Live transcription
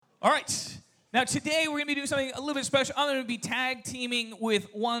All right. Now, today we're going to be doing something a little bit special. I'm going to be tag teaming with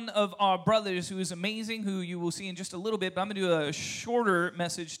one of our brothers who is amazing, who you will see in just a little bit. But I'm going to do a shorter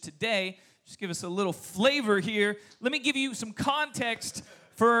message today. Just give us a little flavor here. Let me give you some context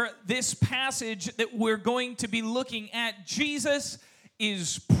for this passage that we're going to be looking at. Jesus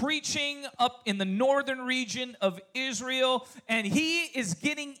is preaching up in the northern region of Israel, and he is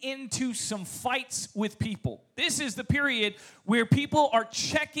getting into some fights with people. This is the period where people are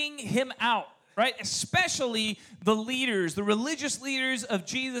checking him out, right? Especially the leaders, the religious leaders of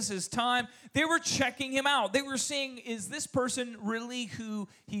Jesus' time. They were checking him out. They were saying, is this person really who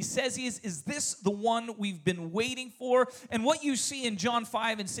he says he is? Is this the one we've been waiting for? And what you see in John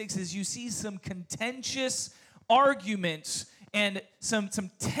 5 and 6 is you see some contentious arguments and some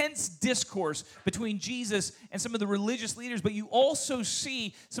tense discourse between Jesus and some of the religious leaders, but you also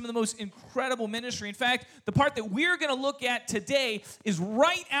see some of the most incredible ministry. In fact, the part that we're going to look at today is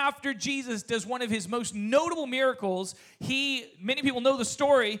right after Jesus does one of his most notable miracles. Many people know the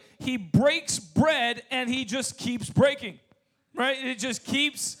story, he breaks bread and he just keeps breaking, right? It just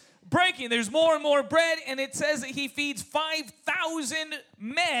keeps breaking. There's more and more bread, and it says that he feeds 5,000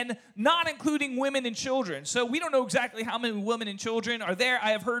 men, not including women and children. So we don't know exactly how many women and children are there.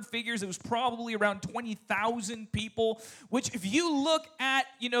 I have heard figures. It was probably around 20,000 people, which if you look at,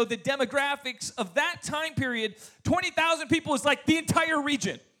 the demographics of that time period, 20,000 people is like the entire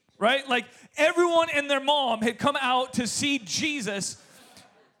region, right? Like everyone and their mom had come out to see Jesus.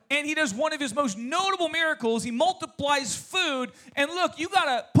 And he does one of his most notable miracles. He multiplies food. And look, you got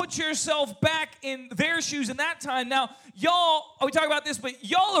to put yourself back in their shoes in that time. Now, we talk about this, but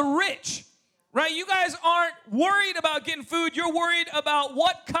y'all are rich, right? You guys aren't worried about getting food. You're worried about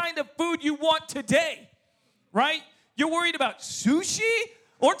what kind of food you want today, right? You're worried about sushi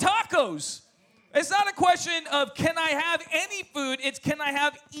or tacos. It's not a question of can I have any food. It's can I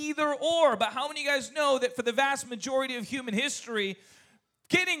have either or. But how many of you guys know that for the vast majority of human history,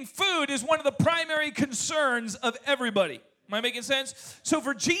 getting food is one of the primary concerns of everybody. Am I making sense? So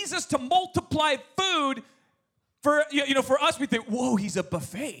for Jesus to multiply food, for us, we think, whoa, he's a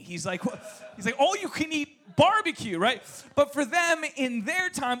buffet. He's like all you can eat barbecue, right? But for them, in their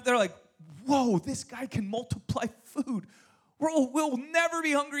time, they're like, whoa, this guy can multiply food. We'll never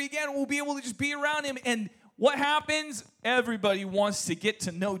be hungry again. We'll be able to just be around him. And what happens? Everybody wants to get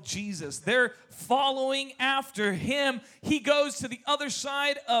to know Jesus. They're following after him. He goes to the other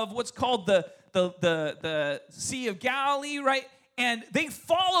side of what's called the Sea of Galilee, right? And they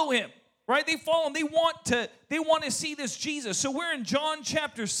follow him, right? They follow him. They want to see this Jesus. So we're in John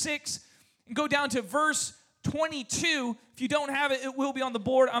chapter 6 and go down to verse 22. If you don't have it, it will be on the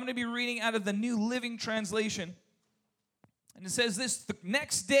board. I'm going to be reading out of the New Living Translation. And it says this: the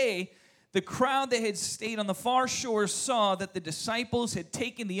next day, the crowd that had stayed on the far shore saw that the disciples had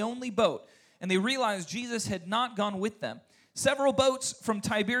taken the only boat, and they realized Jesus had not gone with them. Several boats from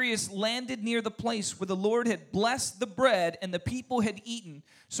Tiberias landed near the place where the Lord had blessed the bread and the people had eaten.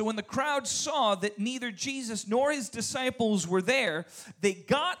 So when the crowd saw that neither Jesus nor his disciples were there, they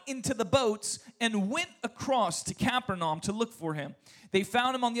got into the boats and went across to Capernaum to look for him. They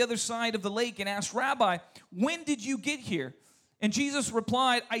found him on the other side of the lake and asked, "Rabbi, when did you get here?" And Jesus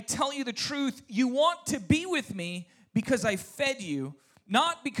replied, "I tell you the truth, you want to be with me because I fed you,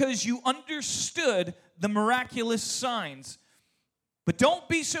 not because you understood the miraculous signs. But don't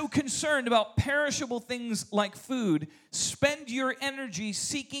be so concerned about perishable things like food. Spend your energy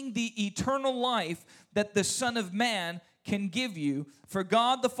seeking the eternal life that the Son of Man can give you. For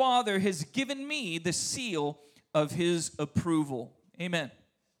God the Father has given me the seal of his approval." Amen.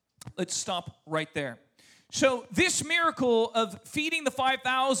 Let's stop right there. So this miracle of feeding the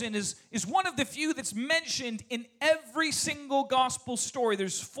 5,000 is one of the few that's mentioned in every single gospel story.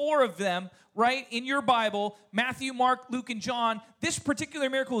 There's 4 of them, right, in your Bible: Matthew, Mark, Luke, and John. This particular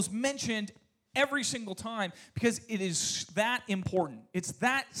miracle is mentioned every single time because it is that important. It's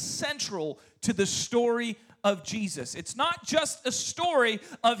that central to the story of Jesus. It's not just a story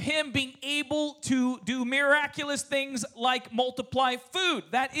of him being able to do miraculous things like multiply food.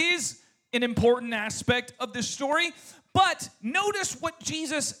 That is an important aspect of this story. But notice what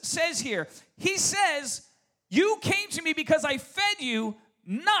Jesus says here. He says, "You came to me because I fed you,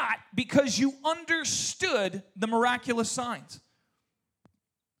 not because you understood the miraculous signs."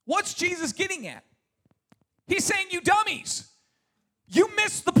 What's Jesus getting at? He's saying, you dummies, you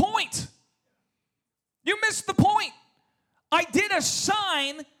missed the point. You missed the point. I did a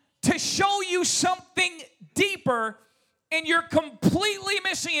sign to show you something deeper, and you're completely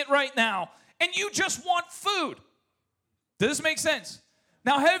missing it right now, and you just want food. Does this make sense?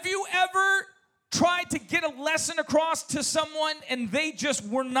 Now, have you ever tried to get a lesson across to someone and they just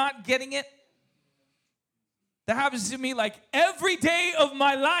were not getting it? That happens to me like every day of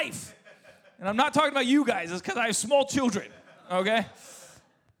my life. And I'm not talking about you guys. It's because I have small children, okay?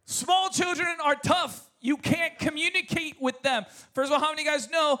 Small children are tough. You can't communicate with them. First of all, how many of you guys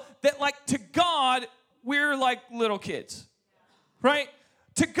know that, like, to God, we're like little kids, right?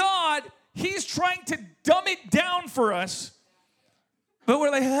 To God, he's trying to dumb it down for us, but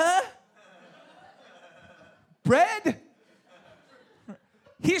we're like, huh? Bread?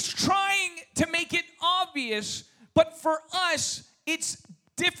 He's trying to make it obvious, but for us, it's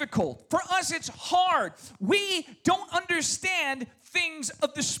difficult. For us, it's hard. We don't understand things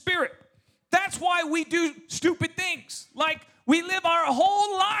of the Spirit. That's why we do stupid things. Like, we live our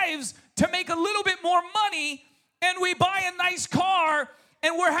whole lives to make a little bit more money, and we buy a nice car,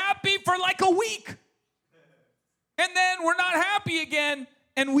 and we're happy for like a week. And then we're not happy again,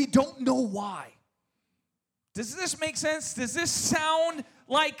 and we don't know why. Does this make sense? Does this sound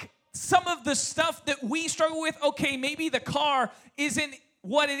like some of the stuff that we struggle with? Okay, maybe the car isn't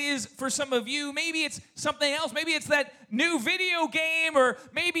what it is for some of you. Maybe it's something else. Maybe it's that new video game, or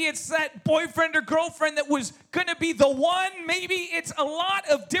maybe it's that boyfriend or girlfriend that was going to be the one. Maybe it's a lot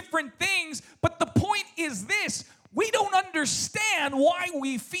of different things. But the point is this: we don't understand why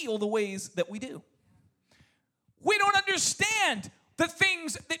we feel the ways that we do. We don't understand the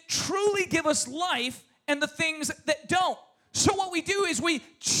things that truly give us life and the things that don't. So what we do is we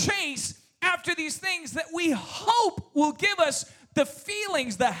chase after these things that we hope will give us the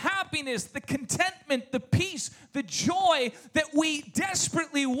feelings, the happiness, the contentment, the peace, the joy that we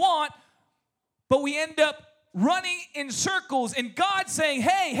desperately want, but we end up running in circles, and God's saying,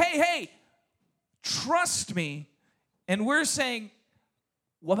 hey, trust me. And we're saying,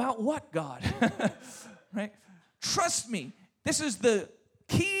 well, about what, God? Right? Trust me. This is the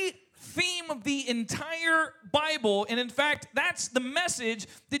key theme of the entire Bible, and in fact, that's the message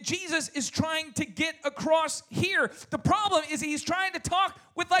that Jesus is trying to get across here. The problem is he's trying to talk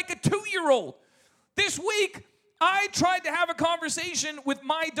with like a 2-year-old. This week, I tried to have a conversation with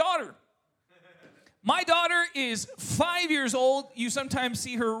my daughter. My daughter is 5 years old. You sometimes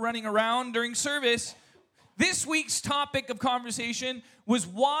see her running around during service. This week's topic of conversation was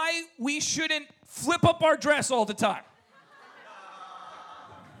why we shouldn't flip up our dress all the time.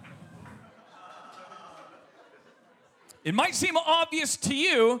 It might seem obvious to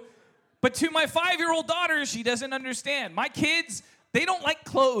you, but to my 5-year-old daughter, she doesn't understand. My kids, they don't like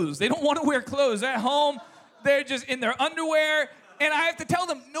clothes. They don't want to wear clothes. At home, they're just in their underwear. And I have to tell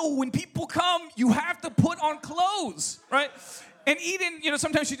them, no, when people come, you have to put on clothes, right? And Eden,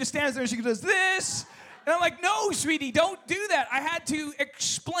 sometimes she just stands there and she does this. And I'm like, no, sweetie, don't do that. I had to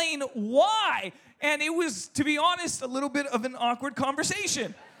explain why. And it was, to be honest, a little bit of an awkward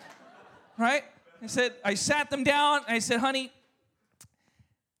conversation, right? I sat them down, and I said, honey,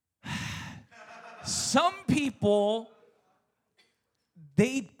 some people,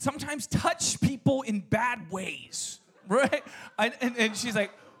 they sometimes touch people in bad ways, right? And she's like,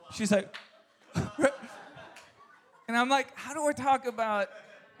 and I'm like, how do I talk about,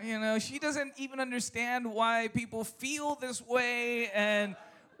 she doesn't even understand why people feel this way and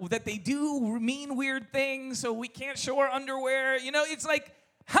that they do mean weird things, so we can't show our underwear. It's like,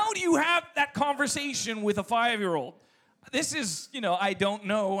 how do you have that conversation with a 5-year-old? This is, I don't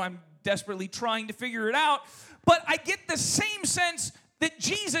know. I'm desperately trying to figure it out. But I get the same sense that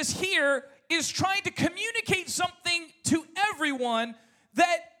Jesus here is trying to communicate something to everyone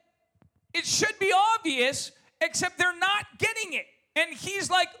that it should be obvious, except they're not getting it. And he's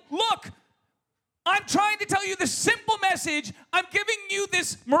like, look, I'm trying to tell you the simple message. I'm giving you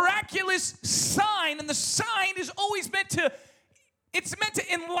this miraculous sign, and the sign is always meant to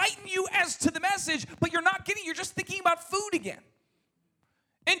enlighten you as to the message, but you're not getting it. You're just thinking about food again.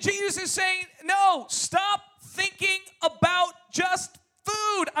 And Jesus is saying, no, stop thinking about just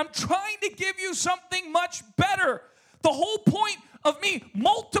food. I'm trying to give you something much better. The whole point of me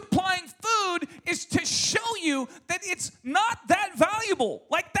multiplying food is to show you that it's not that valuable.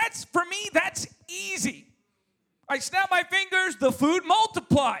 Like, for me, that's easy. I snap my fingers, the food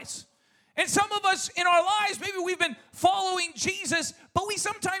multiplies. And some of us in our lives, maybe we've been following Jesus, but we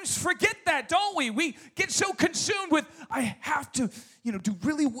sometimes forget that, don't we? We get so consumed with, I have to, do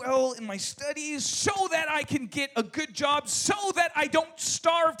really well in my studies so that I can get a good job, so that I don't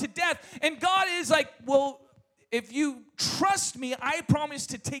starve to death. And God is like, well, if you trust me, I promise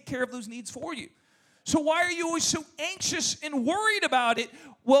to take care of those needs for you. So why are you always so anxious and worried about it?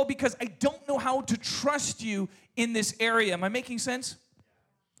 Well, because I don't know how to trust you in this area. Am I making sense?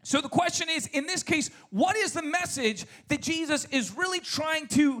 So the question is, in this case, what is the message that Jesus is really trying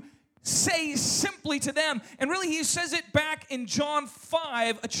to say simply to them. And really, he says it back in John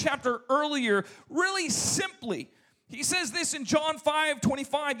 5, a chapter earlier, really simply. He says this in John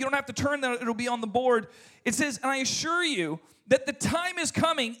 5:25. You don't have to turn there, it'll be on the board. It says, and I assure you that the time is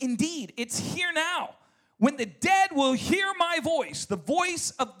coming, indeed, it's here now, when the dead will hear my voice, the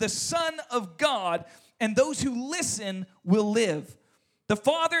voice of the Son of God, and those who listen will live. The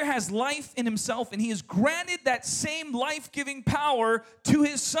Father has life in himself, and he has granted that same life-giving power to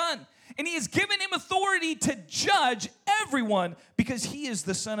his Son. And he has given him authority to judge everyone because he is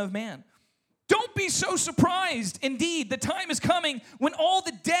the Son of Man. Don't be so surprised. Indeed, the time is coming when all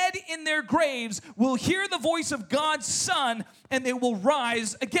the dead in their graves will hear the voice of God's Son, and they will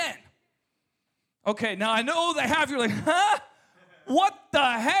rise again. Okay, now I know that half of you are like, huh? What the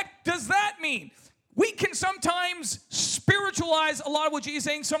heck does that mean? We can sometimes spiritualize a lot of what Jesus is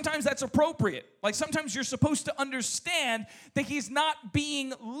saying. Sometimes that's appropriate. Like sometimes you're supposed to understand that he's not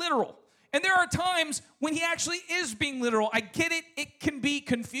being literal. And there are times when he actually is being literal. I get it. It can be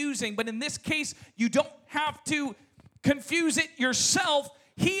confusing. But in this case, you don't have to confuse it yourself.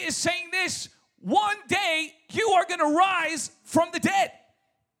 He is saying this: one day you are going to rise from the dead.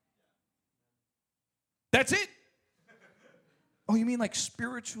 That's it. Oh, you mean like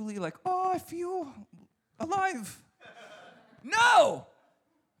spiritually, like, oh, I feel alive? No,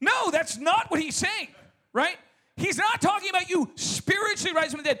 that's not what he's saying, right? He's not talking about you spiritually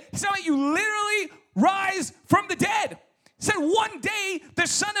rising from the dead. He's talking about you literally rise from the dead. He said one day the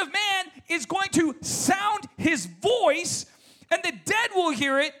Son of Man is going to sound his voice, and the dead will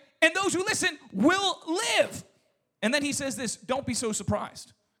hear it, and those who listen will live. And then he says this: don't be so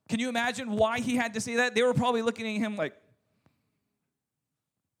surprised. Can you imagine why he had to say that? They were probably looking at him like,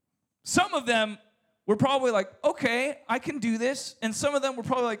 some of them were probably like, okay, I can do this. And some of them were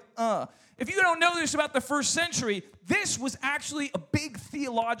probably like, If you don't know this about the first century, this was actually a big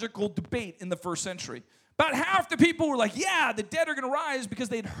theological debate in the first century. About half the people were like, yeah, the dead are going to rise because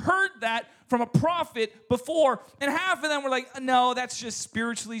they'd heard that from a prophet before. And half of them were like, no, that's just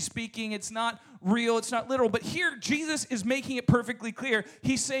spiritually speaking. It's not real. It's not literal. But here, Jesus is making it perfectly clear.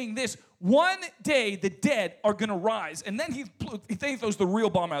 He's saying this: one day the dead are going to rise. And then he throws the real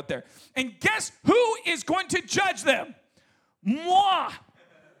bomb out there. And guess who is going to judge them? Moi.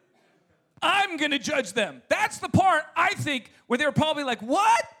 I'm going to judge them. That's the part, I think, where they were probably like,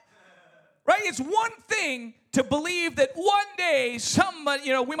 what? Right? It's one thing to believe that one day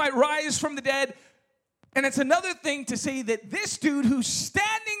somebody, we might rise from the dead. And it's another thing to say that this dude who's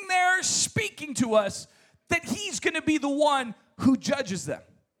standing there speaking to us, that he's going to be the one who judges them.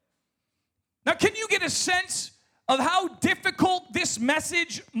 Now, can you get a sense of how difficult this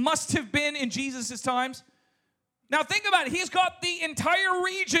message must have been in Jesus' times? Now, think about it. He's got the entire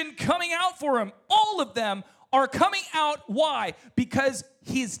region coming out for him. All of them are coming out. Why? Because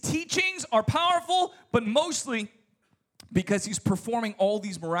his teachings are powerful, but mostly because he's performing all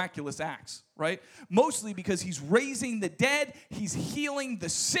these miraculous acts, right? Mostly because he's raising the dead, he's healing the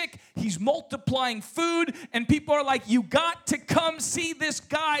sick, he's multiplying food, and people are like, you got to come see this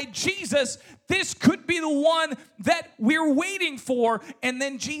guy, Jesus. This could be the one that we're waiting for. And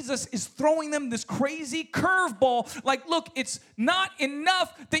then Jesus is throwing them this crazy curveball. Like, look, it's not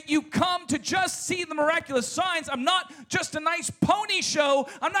enough that you come to just see the miraculous signs. I'm not just a nice pony show.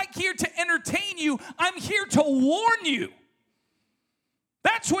 I'm not here to entertain you. I'm here to warn you.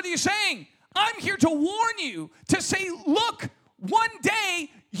 That's what he's saying. I'm here to warn you, to say, look, one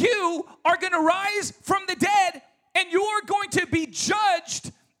day you are going to rise from the dead and you're going to be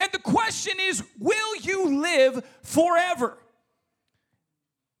judged. And the question is, will you live forever?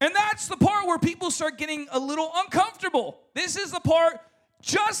 And that's the part where people start getting a little uncomfortable. This is the part,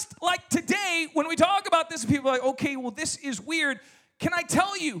 just like today, when we talk about this, people are like, okay, well, this is weird. Can I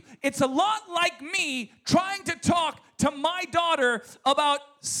tell you, it's a lot like me trying to talk to my daughter about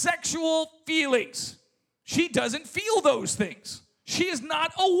sexual feelings. She doesn't feel those things. She is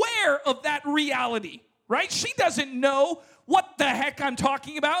not aware of that reality, right? She doesn't know what the heck I'm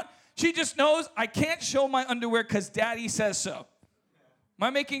talking about. She just knows I can't show my underwear because daddy says so. Am I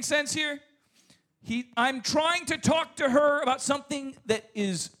making sense here? I'm trying to talk to her about something that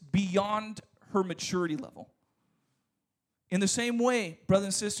is beyond her maturity level. In the same way, brothers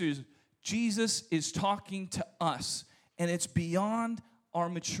and sisters, Jesus is talking to us, and it's beyond our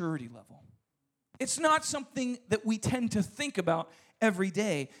maturity level. It's not something that we tend to think about every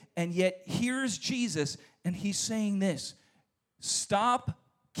day, and yet here's Jesus, and he's saying this: stop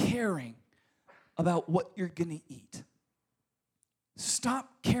caring about what you're going to eat. Stop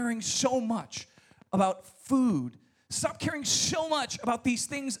caring so much about food. Stop caring so much about these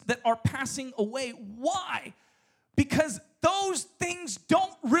things that are passing away. Why? Because those things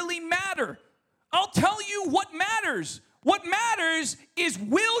don't really matter. I'll tell you what matters. What matters is,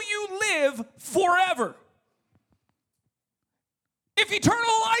 will you live forever? If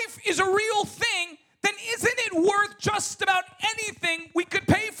eternal life is a real thing, then isn't it worth just about anything we could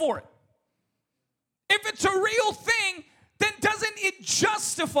pay for it? If it's a real thing, then doesn't it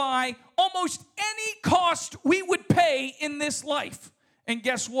justify almost any cost we would pay in this life? And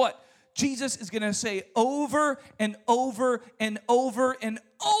guess what? Jesus is going to say over and over and over and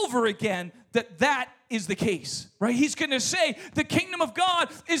over again that is the case, right? He's going to say the kingdom of God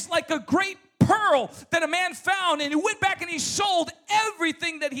is like a great pearl that a man found, and he went back and he sold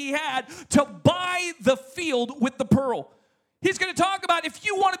everything that he had to buy the field with the pearl. He's going to talk about, if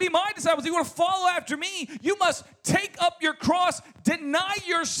you want to be my disciples, you want to follow after me, you must take up your cross, deny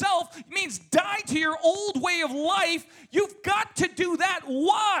yourself. It means die to your old way of life. You've got to do that.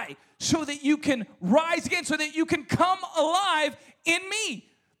 Why? So that you can rise again, so that you can come alive in me.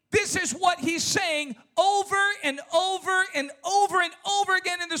 This is what he's saying over and over and over and over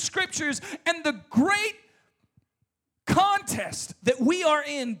again in the scriptures. And the great contest that we are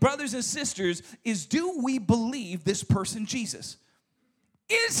in, brothers and sisters, is, do we believe this person Jesus?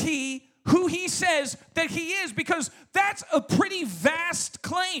 Is he who he says that he is? Because that's a pretty vast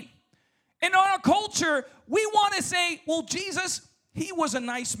claim. In our culture, we want to say, well, Jesus, he was a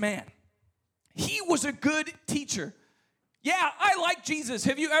nice man. He was a good teacher. Yeah, I like Jesus.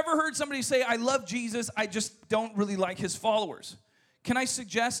 Have you ever heard somebody say, I love Jesus, I just don't really like his followers? Can I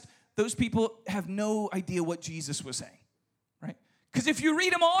suggest those people have no idea what Jesus was saying, right? Because if you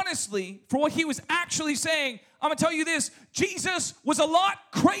read him honestly for what he was actually saying, I'm going to tell you this, Jesus was a lot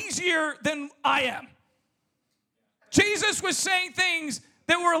crazier than I am. Jesus was saying things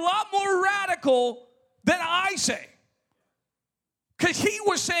that were a lot more radical than I say. Because he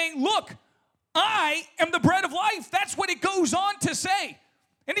was saying, look, I am the bread of life. That's what it goes on to say.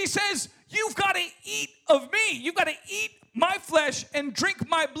 And he says, you've got to eat of me. You've got to eat my flesh and drink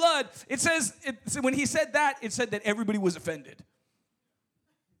my blood. It says, when he said that, it said that everybody was offended.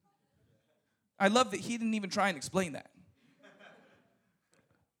 I love that he didn't even try and explain that.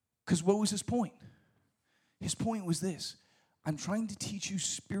 Because what was his point? His point was this: I'm trying to teach you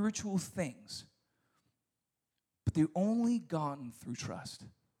spiritual things, but they're only gotten through trust.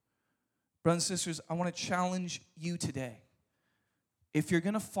 Brothers and sisters, I want to challenge you today. If you're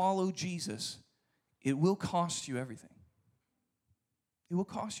going to follow Jesus, it will cost you everything. It will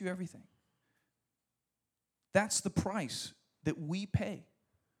cost you everything. That's the price that we pay.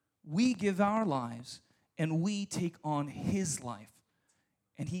 We give our lives, and we take on his life.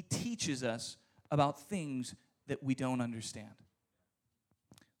 And he teaches us about things that we don't understand.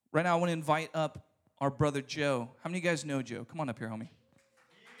 Right now, I want to invite up our brother Joe. How many of you guys know Joe? Come on up here, homie.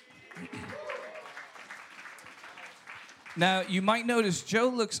 Now, you might notice Joe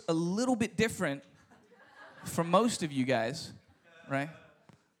looks a little bit different from most of you guys, right?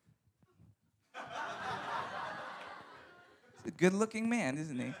 He's a good-looking man,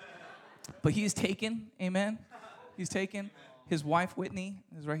 isn't he? But he's taken, amen? He's taken. His wife, Whitney,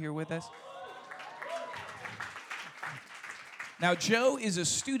 is right here with us. Now, Joe is a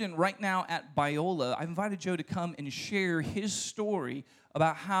student right now at Biola. I invited Joe to come and share his story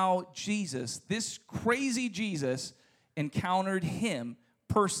about how Jesus, this crazy Jesus, encountered him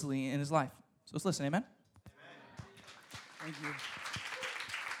personally in his life. So let's listen, amen? Thank you.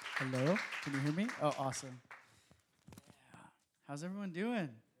 Hello? Can you hear me? Oh, awesome. Yeah. How's everyone doing?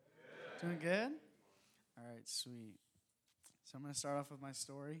 Good. Doing good? All right, sweet. So I'm going to start off with my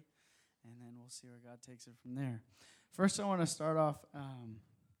story, and then we'll see where God takes it from there. First, I want to start off,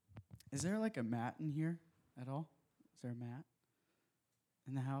 is there like a mat in here at all? Is there a mat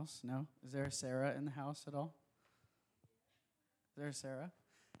in the house? No? Is there a Sarah in the house at all? Is there a Sarah?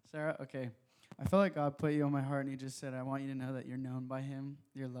 Sarah? Okay. I feel like God put you on my heart, and he just said, I want you to know that you're known by him,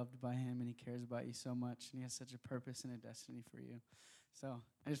 you're loved by him, and he cares about you so much, and he has such a purpose and a destiny for you. So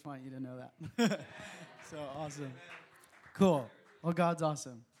I just want you to know that. So awesome. Cool. Well, God's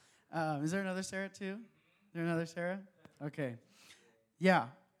awesome. Is there another Sarah too? Is there another Sarah? Okay. Yeah,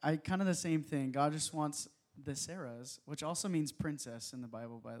 I kind of the same thing. God just wants the Sarahs, which also means princess in the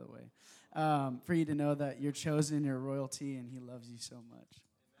Bible, by the way, for you to know that you're chosen, you're royalty, and he loves you so much.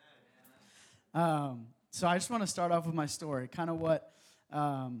 So I just want to start off with my story, kind of what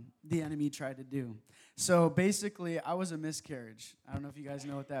the enemy tried to do. So basically, I was a miscarriage. I don't know if you guys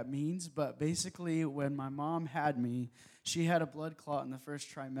know what that means, but basically when my mom had me, she had a blood clot in the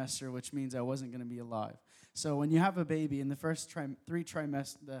first trimester, which means I wasn't going to be alive. So when you have a baby in the first 3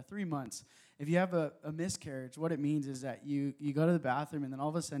 months, if you have a miscarriage, what it means is that you go to the bathroom and then all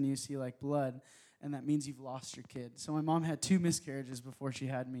of a sudden you see like blood and that means you've lost your kid. So my mom had 2 miscarriages before she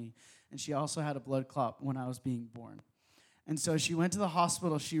had me, and she also had a blood clot when I was being born. And so she went to the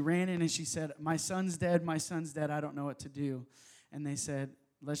hospital. She ran in and she said, my son's dead, I don't know what to do. And they said,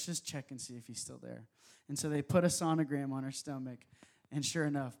 let's just check and see if he's still there. And so they put a sonogram on her stomach, and sure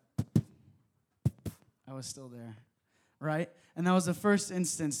enough, I was still there, right? And that was the first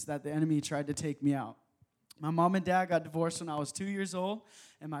instance that the enemy tried to take me out. My mom and dad got divorced when I was 2 years old,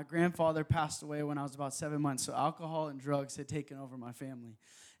 and my grandfather passed away when I was about 7 months. So alcohol and drugs had taken over my family.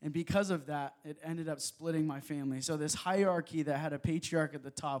 And because of that, it ended up splitting my family. So this hierarchy that had a patriarch at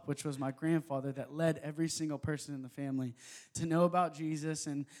the top, which was my grandfather, that led every single person in the family to know about Jesus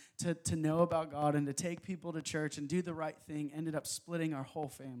and to know about God and to take people to church and do the right thing, ended up splitting our whole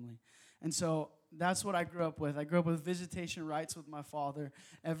family. And so that's what I grew up with. I grew up with visitation rights with my father.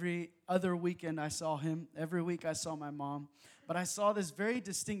 Every other weekend I saw him. Every week I saw my mom. But I saw this very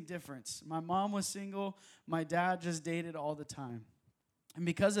distinct difference. My mom was single. My dad just dated all the time. And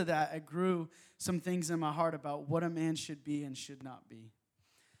because of that, I grew some things in my heart about what a man should be and should not be.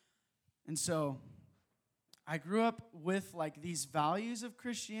 And so I grew up with like these values of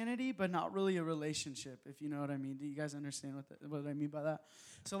Christianity, but not really a relationship, if you know what I mean. Do you guys understand what I mean by that?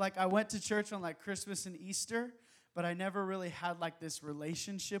 So like I went to church on like Christmas and Easter, but I never really had like this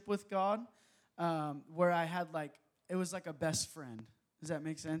relationship with God where I had like, it was like a best friend. Does that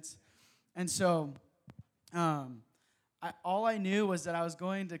make sense? And so all I knew was that I was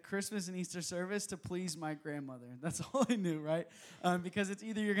going to Christmas and Easter service to please my grandmother. That's all I knew, right? Because it's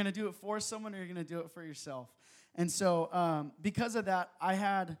either you're going to do it for someone or you're going to do it for yourself. And so because of that, I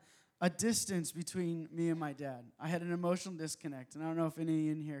had a distance between me and my dad. I had an emotional disconnect, and I don't know if any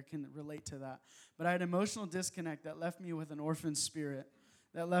in here can relate to that. But I had an emotional disconnect that left me with an orphan spirit,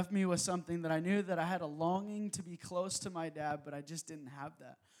 that left me with something that I knew that I had a longing to be close to my dad, but I just didn't have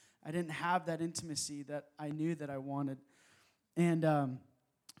that. I didn't have that intimacy that I knew that I wanted. And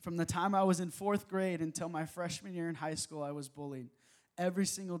from the time I was in 4th grade until my freshman year in high school, I was bullied. Every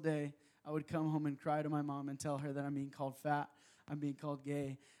single day, I would come home and cry to my mom and tell her that I'm being called fat, I'm being called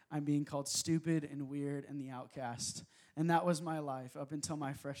gay, I'm being called stupid and weird and the outcast. And that was my life up until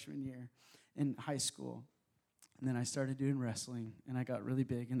my freshman year in high school. And then I started doing wrestling, and I got really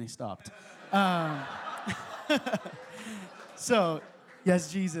big, and they stopped. So,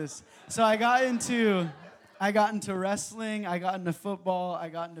 yes, Jesus. So I got into wrestling, I got into football, I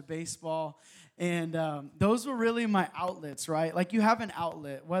got into baseball, and those were really my outlets, right? Like you have an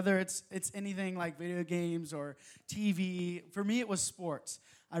outlet, whether it's anything like video games or TV. For me, it was sports.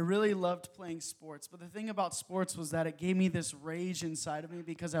 I really loved playing sports, but the thing about sports was that it gave me this rage inside of me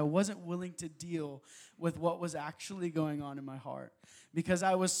because I wasn't willing to deal with what was actually going on in my heart. Because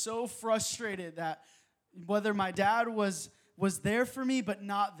I was so frustrated that whether my dad was there for me but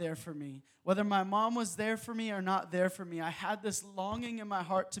not there for me, whether my mom was there for me or not there for me, I had this longing in my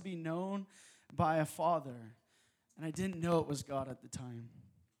heart to be known by a father, and I didn't know it was God at the time.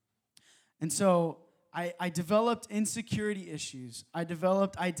 And so I developed insecurity issues. I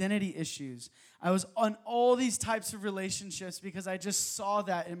developed identity issues. I was on all these types of relationships because I just saw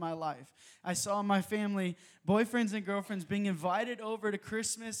that in my life. I saw my family, boyfriends and girlfriends, being invited over to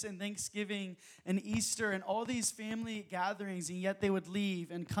Christmas and Thanksgiving and Easter and all these family gatherings, and yet they would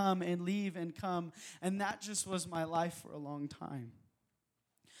leave and come and leave and come. And that just was my life for a long time.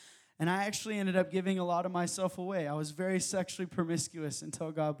 And I actually ended up giving a lot of myself away. I was very sexually promiscuous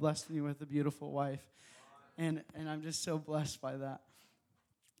until God blessed me with a beautiful wife. And I'm just so blessed by that.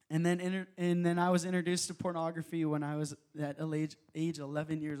 And then I was introduced to pornography when I was at age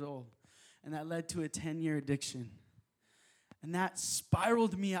 11 years old. And that led to a 10-year addiction. And that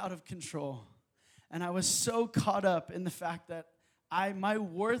spiraled me out of control. And I was so caught up in the fact that my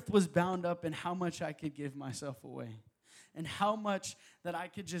worth was bound up in how much I could give myself away. And how much that I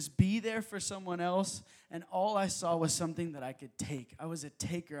could just be there for someone else, and all I saw was something that I could take. I was a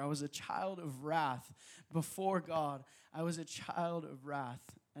taker. I was a child of wrath before God. I was a child of wrath,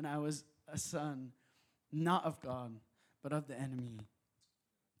 and I was a son, not of God, but of the enemy.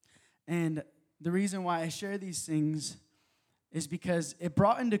 And the reason why I share these things is because it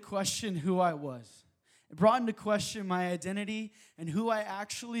brought into question who I was. It brought into question my identity and who I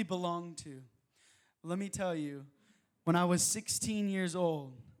actually belonged to. Let me tell you, when I was 16 years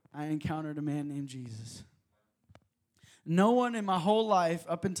old, I encountered a man named Jesus. No one in my whole life,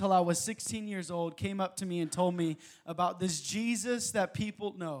 up until I was 16 years old, came up to me and told me about this Jesus that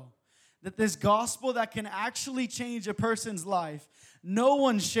people know, that this gospel that can actually change a person's life. No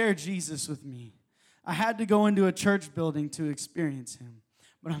one shared Jesus with me. I had to go into a church building to experience him.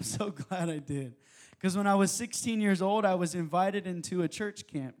 but I'm so glad I did. Because when I was 16 years old, I was invited into a church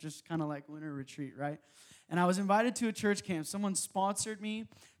camp, just kind of like winter retreat, right? And I was invited to a church camp. Someone sponsored me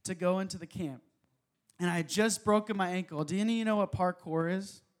to go into the camp. And I had just broken my ankle. Do any of you know what parkour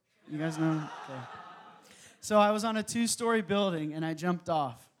is? You guys know? Okay. So I was on a 2-story building, and I jumped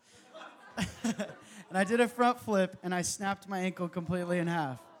off. And I did a front flip, and I snapped my ankle completely in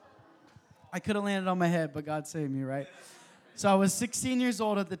half. I could have landed on my head, but God saved me, right? So I was 16 years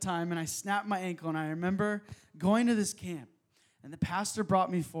old at the time, and I snapped my ankle, and I remember going to this camp, and the pastor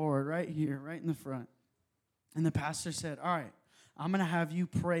brought me forward right here, right in the front. And the pastor said, all right, I'm going to have you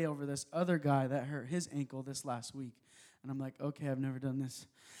pray over this other guy that hurt his ankle this last week. And I'm like, okay, I've never done this.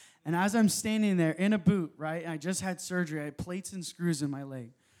 And as I'm standing there in a boot, right, I just had surgery. I had plates and screws in my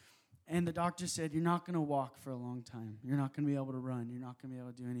leg. And the doctor said, you're not going to walk for a long time. You're not going to be able to run. You're not going to be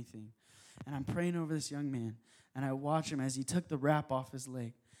able to do anything. And I'm praying over this young man. And I watch him as he took the wrap off his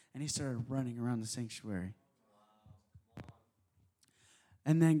leg. And he started running around the sanctuary.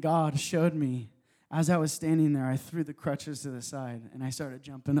 And then God showed me, as I was standing there, I threw the crutches to the side. And I started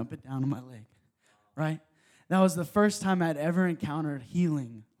jumping up and down on my leg, right? That was the first time I'd ever encountered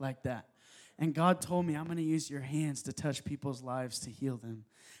healing like that. And God told me, I'm going to use your hands to touch people's lives to heal them.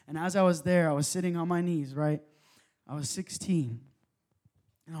 And as I was there, I was sitting on my knees, right? I was 16.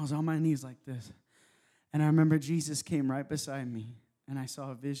 And I was on my knees like this. And I remember Jesus came right beside me. And I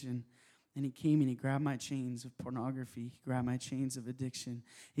saw a vision. And he came and he grabbed my chains of pornography. He grabbed my chains of addiction.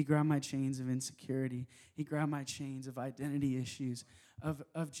 He grabbed my chains of insecurity. He grabbed my chains of identity issues,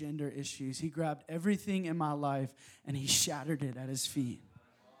 of gender issues. He grabbed everything in my life and he shattered it at his feet.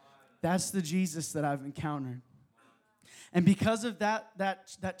 That's the Jesus that I've encountered. And because of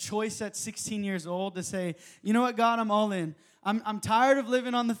that choice at 16 years old to say, you know what, God, I'm all in. I'm tired of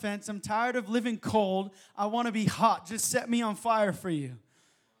living on the fence. I'm tired of living cold. I want to be hot. Just set me on fire for you.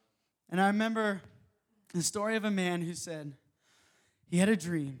 And I remember the story of a man who said he had a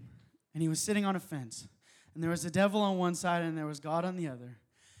dream and he was sitting on a fence. And there was a devil on one side and there was God on the other.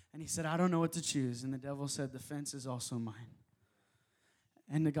 And he said, I don't know what to choose. And the devil said, the fence is also mine.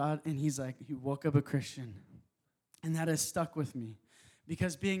 And he woke up a Christian. And that has stuck with me.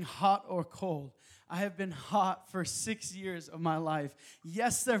 Because being hot or cold, I have been hot for 6 years of my life.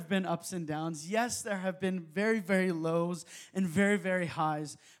 Yes, there have been ups and downs. Yes, there have been very, very lows and very, very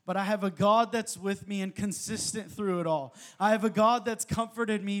highs. But I have a God that's with me and consistent through it all. I have a God that's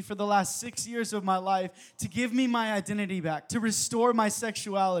comforted me for the last 6 years of my life to give me my identity back, to restore my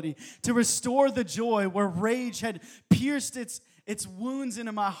sexuality, to restore the joy where rage had pierced its wounds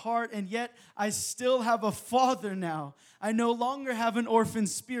into my heart, and yet I still have a father now. I no longer have an orphan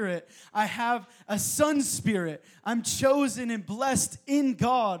spirit. I have a son spirit. I'm chosen and blessed in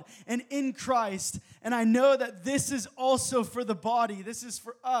God and in Christ, and I know that this is also for the body. This is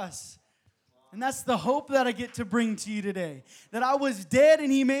for us. And that's the hope that I get to bring to you today. That I was dead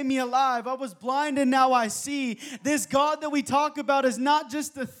and he made me alive. I was blind and now I see. This God that we talk about is not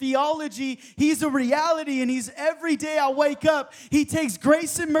just a theology. He's a reality, and he's every day I wake up. He takes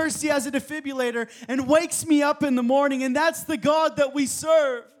grace and mercy as a defibrillator and wakes me up in the morning. And that's the God that we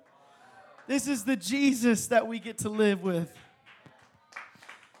serve. This is the Jesus that we get to live with.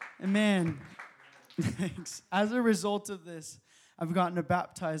 And man, thanks. As a result of this, I've gotten to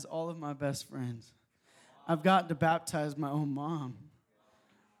baptize all of my best friends. I've gotten to baptize my own mom.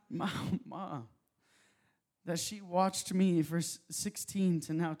 My own mom. That she watched me for 16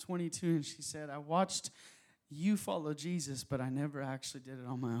 to now 22, and she said, I watched you follow Jesus, but I never actually did it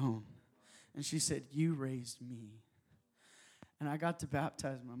on my own. And she said, you raised me. And I got to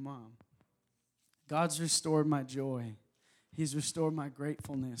baptize my mom. God's restored my joy. He's restored my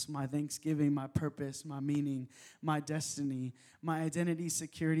gratefulness, my thanksgiving, my purpose, my meaning, my destiny, my identity,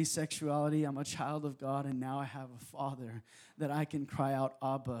 security, sexuality. I'm a child of God, and now I have a father that I can cry out,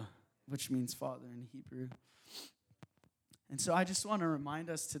 Abba, which means father in Hebrew. And so I just want to remind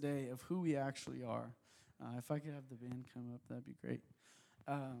us today of who we actually are. If I could have the band come up, that'd be great.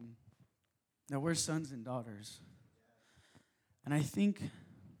 Now, we're sons and daughters. And I think,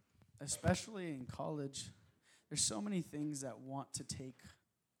 especially in college, there's so many things that want to take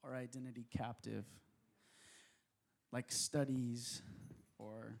our identity captive, like studies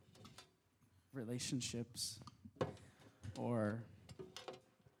or relationships or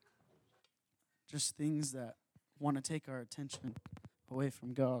just things that want to take our attention away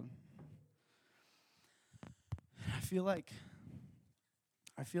from God. I feel like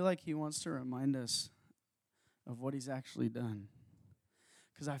he wants to remind us of what he's actually done.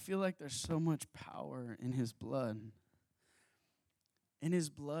 Because I feel like there's so much power in his blood. In his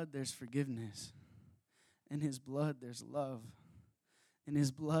blood, there's forgiveness. In his blood, there's love. In his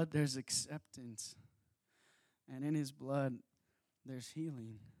blood, there's acceptance. And in his blood, there's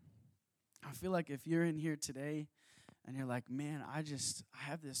healing. I feel like if you're in here today and you're like, man, I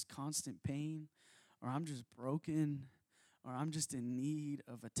have this constant pain, or I'm just broken, or I'm just in need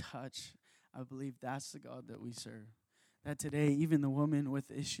of a touch, I believe that's the God that we serve. That today, even the woman with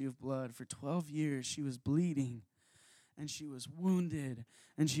the issue of blood, for 12 years, she was bleeding, and she was wounded,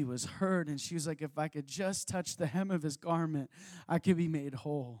 and she was hurt, and she was like, if I could just touch the hem of his garment, I could be made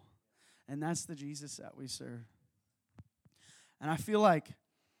whole. And that's the Jesus that we serve. And I feel like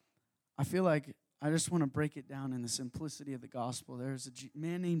I just want to break it down in the simplicity of the gospel. There's a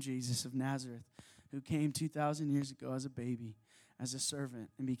man named Jesus of Nazareth who came 2,000 years ago as a baby, as a servant,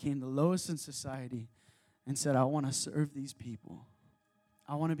 and became the lowest in society and said, I want to serve these people.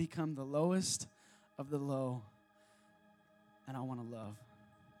 I want to become the lowest of the low, and I want to love.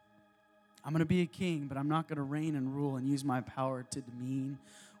 I'm going to be a king, but I'm not going to reign and rule and use my power to demean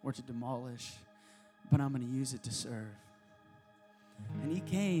or to demolish, but I'm going to use it to serve. And he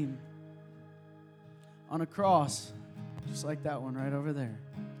came on a cross, just like that one right over there.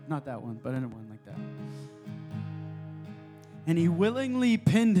 Not that one, but anyone like that. And he willingly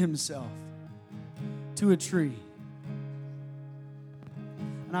pinned himself to a tree.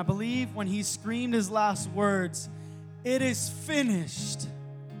 And I believe when he screamed his last words, "It is finished,"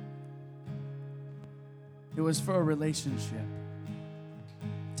 it was for a relationship.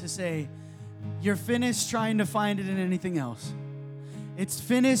 To say, you're finished trying to find it in anything else. It's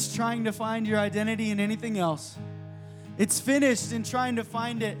finished trying to find your identity in anything else. It's finished in trying to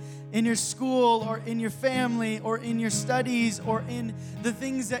find it in your school or in your family or in your studies or in the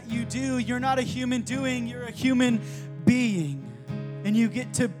things that you do. You're not a human doing, you're a human being. And you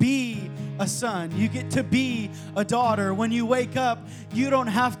get to be a son. You get to be a daughter. When you wake up, you don't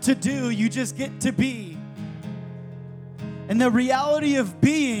have to do, you just get to be. And the reality of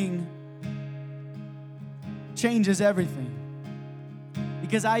being changes everything.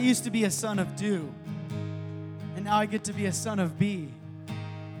 Because I used to be a son of do, and now I get to be a son of be.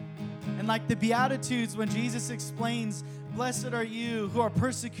 And like the Beatitudes, when Jesus explains, blessed are you who are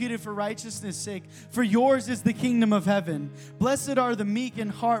persecuted for righteousness' sake, for yours is the kingdom of heaven. Blessed are the meek in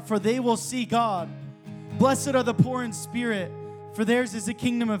heart, for they will see God. Blessed are the poor in spirit, for theirs is the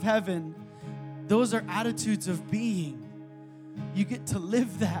kingdom of heaven. Those are attitudes of being. You get to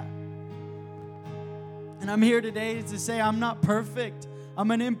live that. And I'm here today to say I'm not perfect. I'm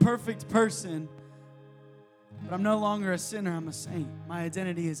an imperfect person, but I'm no longer a sinner. I'm a saint. My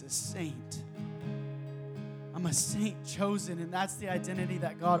identity is a saint. I'm a saint chosen, and that's the identity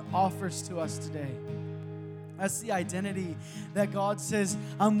that God offers to us today. That's the identity that God says,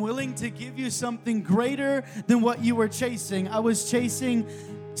 I'm willing to give you something greater than what you were chasing. I was chasing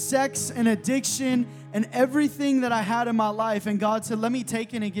sex and addiction and everything that I had in my life, and God said, let me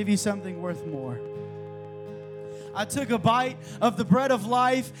take it and give you something worth more. I took a bite of the bread of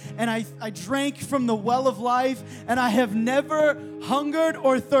life, and I drank from the well of life, and I have never hungered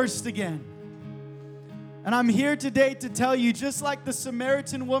or thirsted again. And I'm here today to tell you, just like the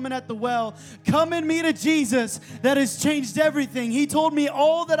Samaritan woman at the well, come and meet a Jesus that has changed everything. He told me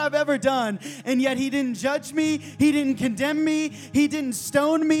all that I've ever done, and yet he didn't judge me. He didn't condemn me. He didn't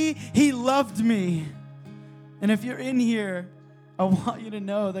stone me. He loved me. And if you're in here, I want you to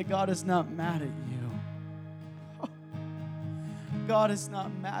know that God is not mad at you. God is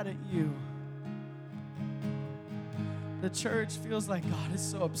not mad at you. The church feels like God is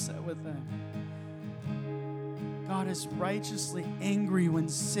so upset with them. God is righteously angry when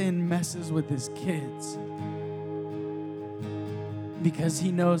sin messes with his kids, because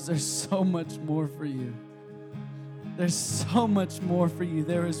he knows there's so much more for you. There's so much more for you.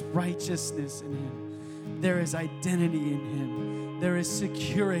 There is righteousness in him. There is identity in him. There is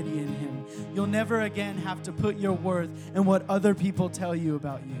security in him. You'll never again have to put your worth in what other people tell you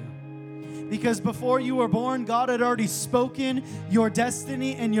about you. Because before you were born, God had already spoken your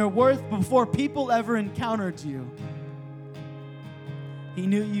destiny and your worth before people ever encountered you. He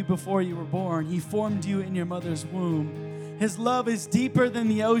knew you before you were born. He formed you in your mother's womb. His love is deeper than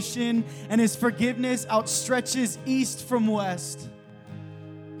the ocean, and his forgiveness outstretches east from west.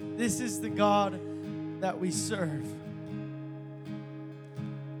 This is the God that we serve.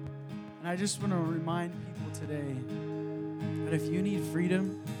 And I just want to remind people today that if you need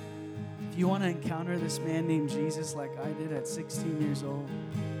freedom, if you want to encounter this man named Jesus like I did at 16 years old,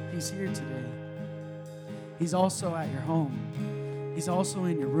 he's here today. He's also at your home. He's also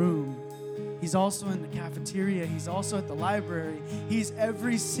in your room. He's also in the cafeteria. He's also at the library. He's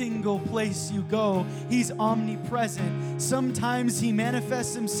every single place you go. He's omnipresent. Sometimes he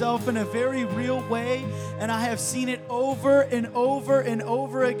manifests himself in a very real way, and I have seen it over and over and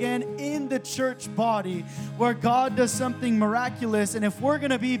over again in the church body where God does something miraculous. And if we're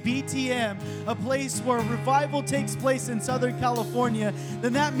going to be BTM, a place where revival takes place in Southern California,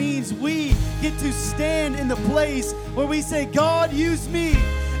 then that means we get to stand in the place where we say, God, use me.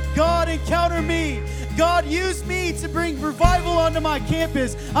 God, encounter me. God, use me to bring revival onto my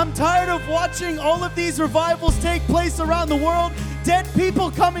campus. I'm tired of watching all of these revivals take place around the world. Dead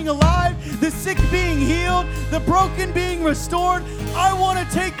people coming alive, the sick being healed, the broken being restored. I want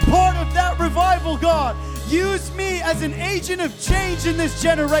to take part of that revival, God. Use me as an agent of change in this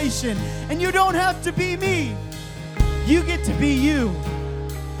generation. And you don't have to be me. You get to be you.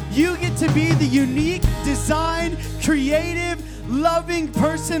 You get to be the unique, designed, creative, loving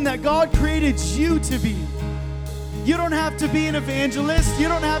person that God created you to be. You don't have to be an evangelist. You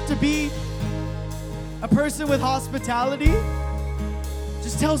don't have to be a person with hospitality.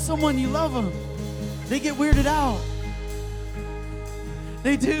 Just tell someone you love them. They get weirded out.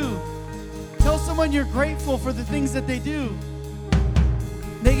 They do. Tell someone you're grateful for the things that they do.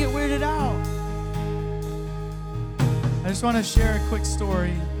 They get weirded out. I just want to share a quick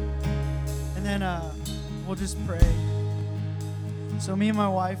story, and then we'll just pray. So me and my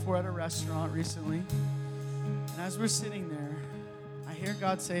wife were at a restaurant recently, and as we're sitting there, I hear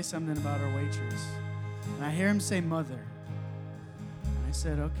God say something about our waitress, and I hear him say mother. And I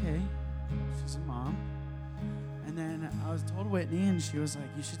said, okay, she's a mom. And then I was told Whitney, and she was like,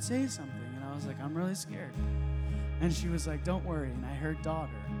 you should say something. And I was like, I'm really scared. And she was like, don't worry. And I heard daughter.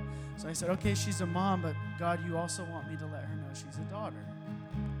 So I said, okay, she's a mom, but God, you also want me to let her know she's a daughter.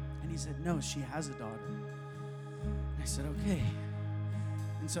 And he said, no, she has a daughter. And I said, okay.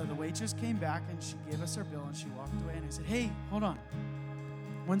 And so the waitress came back and she gave us our bill and she walked away. And I said, hey, hold on.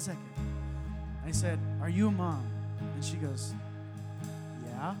 1 second. I said, are you a mom? And she goes,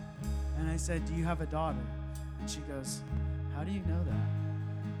 yeah. And I said, do you have a daughter? And she goes, how do you know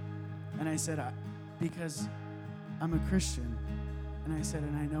that? And I said, because I'm a Christian. And I said,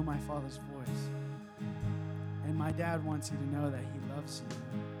 and I know my Father's voice. And my dad wants you to know that he loves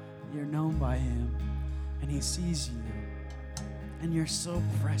you. You're known by him. And he sees you. And you're so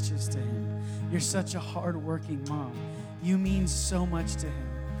precious to him. You're such a hard-working mom. You mean so much to him.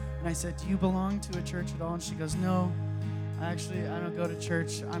 And I said, do you belong to a church at all? And she goes, no. I don't go to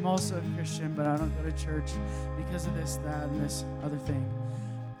church. I'm also a Christian, but I don't go to church because of this, that, and this other thing.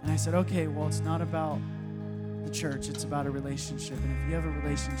 And I said, okay, well, it's not about the church. It's about a relationship. And if you have a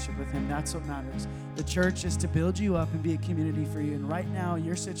relationship with him, that's what matters. The church is to build you up and be a community for you. And right now,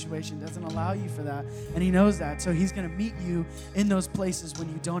 your situation doesn't allow you for that. And he knows that. So he's going to meet you in those places when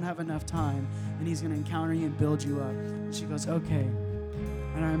you don't have enough time. And he's going to encounter you and build you up. And she goes, okay.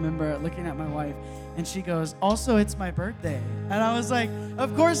 And I remember looking at my wife, and she goes, also, it's my birthday. And I was like,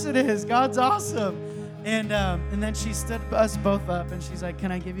 of course it is. God's awesome. And then she stood us both up, and she's like,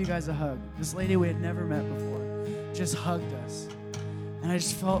 can I give you guys a hug? This lady we had never met before just hugged us. And I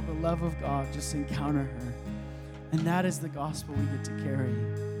just felt the love of God just encounter her. And that is the gospel we get to carry.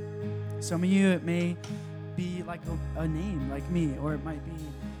 Some of you, it may be like a name like me, or it might be,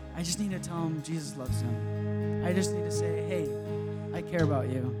 I just need to tell him Jesus loves him. I just need to say, hey, I care about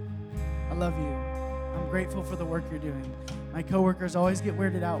you. I love you. I'm grateful for the work you're doing. My coworkers always get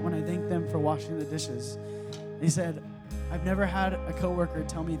weirded out when I thank them for washing the dishes. They said, I've never had a coworker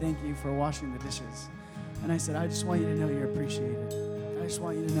tell me thank you for washing the dishes. And I said, I just want you to know you're appreciated. I just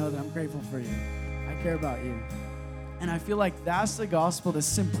want you to know that I'm grateful for you. I care about you. And I feel like that's the gospel, the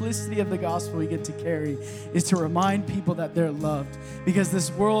simplicity of the gospel we get to carry is to remind people that they're loved. Because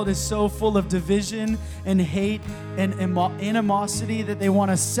this world is so full of division and hate and animosity that they want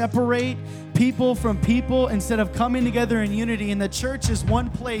to separate people from people instead of coming together in unity. And the church is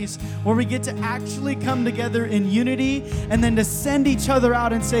one place where we get to actually come together in unity and then to send each other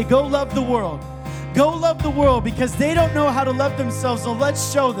out and say, go love the world. Go love the world because they don't know how to love themselves. So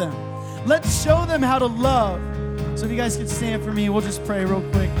let's show them. Let's show them how to love. So if you guys could stand for me, we'll just pray real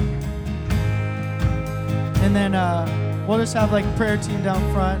quick. And then we'll just have like a prayer team down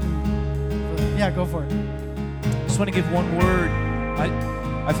front. Yeah, go for it. I just want to give one word.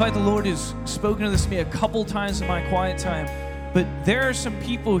 I feel like the Lord has spoken to this to me a couple times in my quiet time. But there are some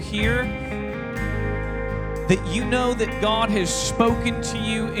people here that you know that God has spoken to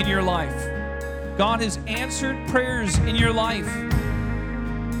you in your life. God has answered prayers in your life.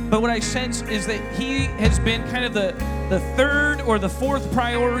 But what I sense is that he has been kind of the third or the fourth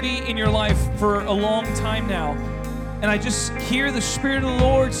priority in your life for a long time now. And I just hear the Spirit of the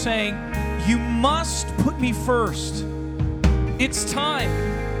Lord saying, you must put me first. It's time.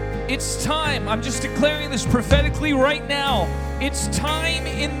 It's time. I'm just declaring this prophetically right now. It's time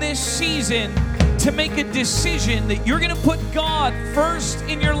in this season to make a decision that you're going to put God first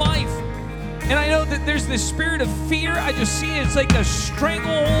in your life. And I know that there's this spirit of fear. I just see it's like a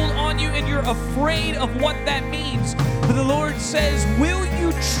stranglehold on you, and you're afraid of what that means. But the Lord says, will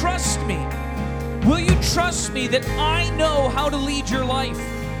you trust me? Will you trust me that I know how to lead your life?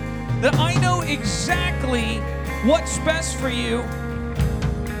 That I know exactly what's best for you?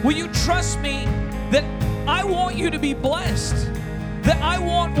 Will you trust me that I want you to be blessed? That I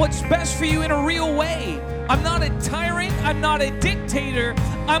want what's best for you in a real way? I'm not a tyrant. I'm not a dictator.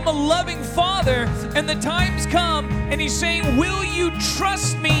 I'm a loving Father, and the time's come, and He's saying, will you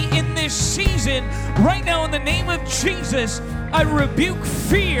trust me in this season? Right now, in the name of Jesus, I rebuke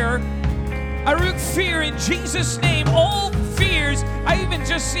fear. I rebuke fear in Jesus' name. All fears, I even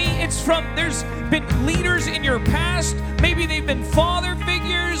just see there's been leaders in your past. Maybe they've been father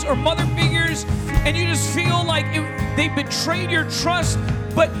figures or mother figures, and you just feel like they betrayed your trust.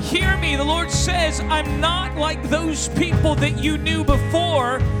 But hear me, the Lord says, I'm not like those people that you knew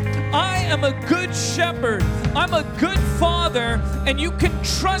before. I am a good shepherd. I'm a good father, and you can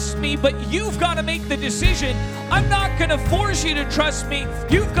trust me, but you've got to make the decision. I'm not going to force you to trust me.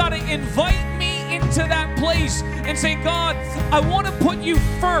 You've got to invite me into that place and say, God, I want to put you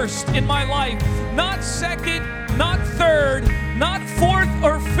first in my life. Not second, not third, not fourth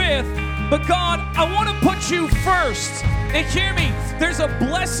or fifth, but God, I want to put you first. And hear me, there's a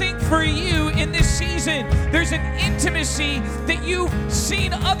blessing for you in this season. There's an intimacy that you've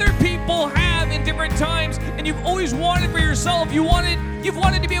seen other people have in different times, and you've always wanted for yourself. You've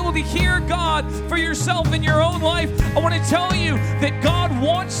wanted to be able to hear God for yourself in your own life. I want to tell you that God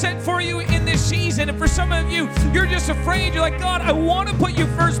wants that for you in this season. And for some of you, you're just afraid. You're like, God, I want to put you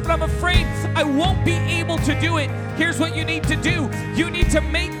first, but I'm afraid I won't be able to do it. Here's what you need to do. You need to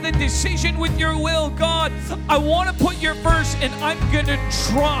make the decision with your will. God, I want to put you first, and I'm going to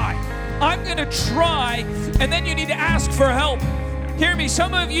try. I'm going to try, and then you need to ask for help. Hear me,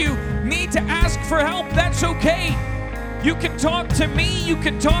 some of you need to ask for help. That's okay. You can talk to me. You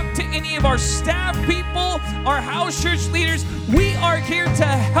can talk to any of our staff people, our house church leaders. We are here to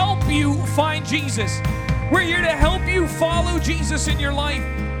help you find Jesus. We're here to help you follow Jesus in your life.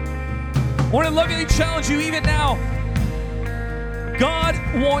 I want to lovingly challenge you even now. God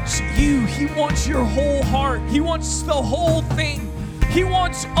wants you. He wants your whole heart. He wants the whole thing. He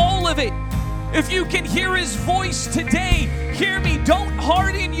wants all of it. If you can hear His voice today, hear me. Don't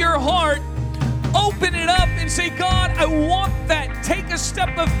harden your heart. Open it up and say, God, I want that. Take a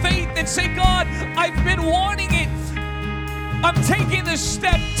step of faith and say, God, I've been wanting it. I'm taking the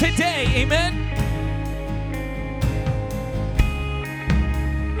step today. Amen.